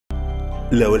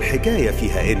لو الحكاية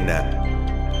فيها إن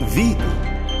فيتو.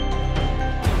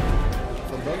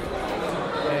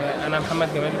 أنا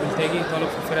محمد جمال بلتاجي، طالب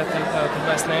في الفرقة الثالثة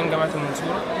طب أسنان جامعة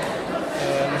المنصورة.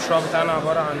 المشروع بتاعنا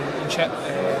عبارة عن إنشاء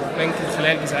بنك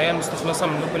الخلايا الجذعية المستخلصة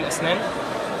من لب الأسنان.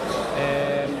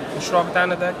 المشروع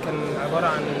بتاعنا ده كان عبارة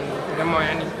عن تجمع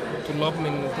طلاب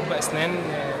من طب أسنان.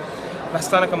 البحث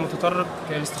بتاعنا كان متطرق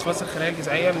لاستخلاص الخلايا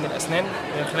الجذعية من الأسنان.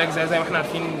 الخلايا الجذعية زي ما احنا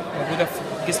عارفين موجودة في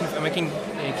الجسم في أماكن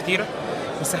كتيرة،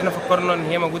 بس احنا فكرنا ان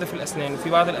هي موجودة في الأسنان، وفي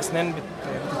بعض الأسنان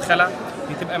بتتخلع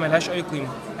بتبقى ملهاش أي قيمة.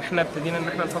 احنا ابتدينا ان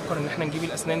احنا نفكر ان احنا نجيب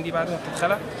الأسنان دي بعد ما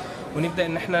بتتخلع ونبدأ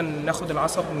ان احنا ناخد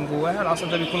العصب من جواها. العصب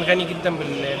ده بيكون غني جدا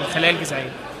بالخلايا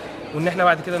الجذعية، وان احنا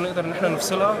بعد كده نقدر ان احنا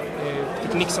نفصلها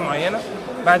بتكنيكس معينة.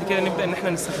 بعد كده نبدأ ان احنا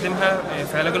نستخدمها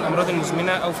في علاج الأمراض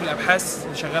المزمنة او في الأبحاث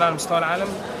اللي شغالة على مستوى العالم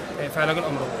في علاج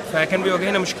الامراض. فكان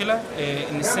بيواجهنا مشكله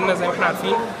ان السنه زي ما احنا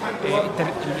عارفين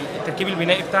التركيب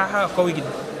البنائي بتاعها قوي جدا،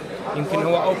 يمكن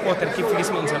هو اقوى تركيب في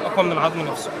جسم الانسان، اقوى من العظم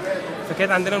نفسه.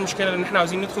 فكانت عندنا المشكله ان احنا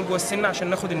عاوزين ندخل جوه السنه عشان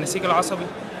ناخد النسيج العصبي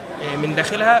من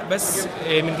داخلها، بس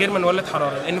من غير ما نولد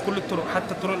حراره، لان كل الطرق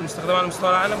حتى الطرق المستخدمه على مستوى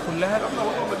العالم كلها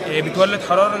بتولد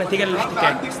حراره نتيجه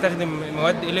للاحتكاك. بتستخدم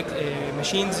مواد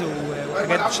ماشينز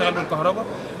وحاجات بتشتغل بالكهرباء،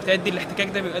 بتؤدي الاحتكاك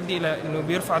ده بيؤدي الى انه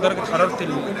بيرفع درجه حراره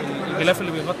الغلاف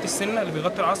اللي بيغطي السنه اللي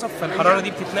بيغطي العصب، فالحراره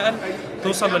دي بتتنقل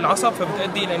توصل للعصب،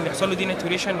 فبتؤدي الى ان يحصل له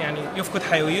ديناتوريشن، يعني يفقد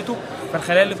حيويته،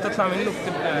 فالخلايا اللي بتطلع منه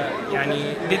بتبقى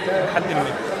ديد لحد ما.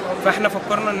 فاحنا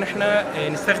فكرنا ان احنا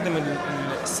نستخدم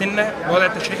السنه، الوضع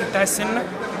التشريحي بتاع السنه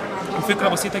الفكره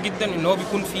بسيطه جدا، ان هو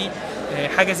بيكون في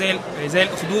حاجه زي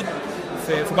الاخدود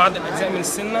في بعض الاجزاء من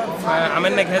السنه.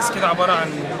 فعملنا جهاز كده عباره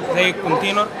عن زي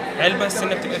كونتينر، علبه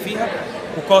السنه بتبقى فيها،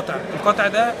 وقاطع. القاطع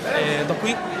ده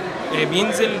دقيق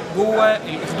بينزل جوه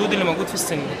الاخدود اللي موجود في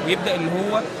السنه، ويبدا ان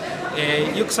هو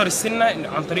يكسر السنه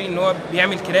عن طريق ان هو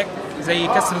بيعمل كراك زي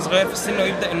كسر صغير في السنه،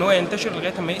 ويبدا ان هو ينتشر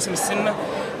لغايه ما يقسم السنه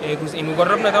جزئين.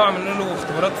 وجربنا ده وعملنا له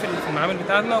اختبارات في المعامل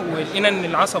بتاعتنا، ولقينا ان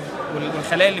العصب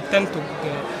والخلايا اللي بتنتج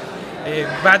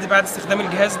بعد استخدام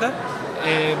الجهاز ده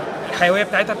الحيويه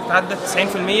بتاعتها بتتعدى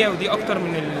 90%، ودي اكتر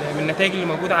من النتائج اللي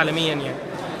موجوده عالميا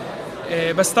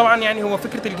بس طبعا هو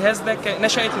فكره الجهاز ده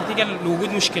نشأت نتيجه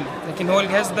لوجود مشكله، لكن هو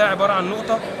الجهاز ده عباره عن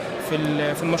نقطه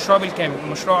في المشروع بالكامل.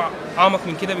 المشروع اعمق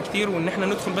من كده بكتير، وان احنا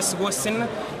ندخل بس جوه السنه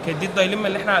كانت دي الدايلما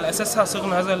اللي احنا على اساسها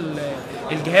صغنا هذا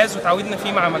الجهاز، وتعودنا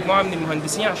فيه مع مجموعه من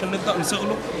المهندسين عشان نبدا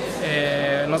نصغله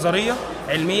نظريه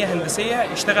علميه هندسيه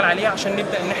يشتغل عليها عشان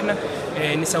نبدا ان احنا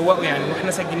نسوقه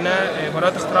واحنا سجلناه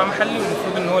براءه اختراع محلي،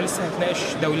 والمفروض ان هو لسه هيتناقش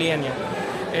دوليا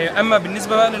اما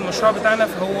بالنسبه بقى للمشروع بتاعنا،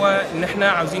 فهو ان احنا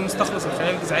عاوزين نستخلص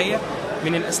الخلايا الجذعيه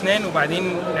من الاسنان،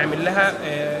 وبعدين نعمل لها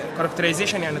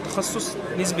كاركترايزيشن، تخصص،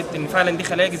 نثبت ان فعلا دي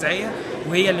خلايا جذعيه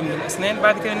وهي اللي من الاسنان.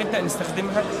 بعد كده نبدا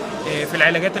نستخدمها في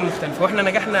العلاجات المختلفه. واحنا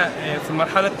نجحنا في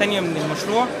المرحله الثانيه من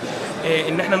المشروع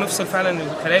ان احنا نفصل فعلا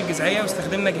الخلايا الجذعيه،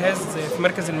 واستخدمنا جهاز في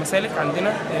مركز المسالك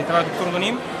عندنا تبع الدكتور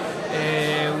غنيم،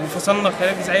 وفصلنا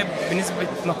الخلايا الجذعيه بنسبه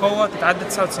نقاوه تتعدى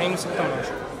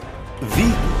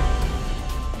 99.6%.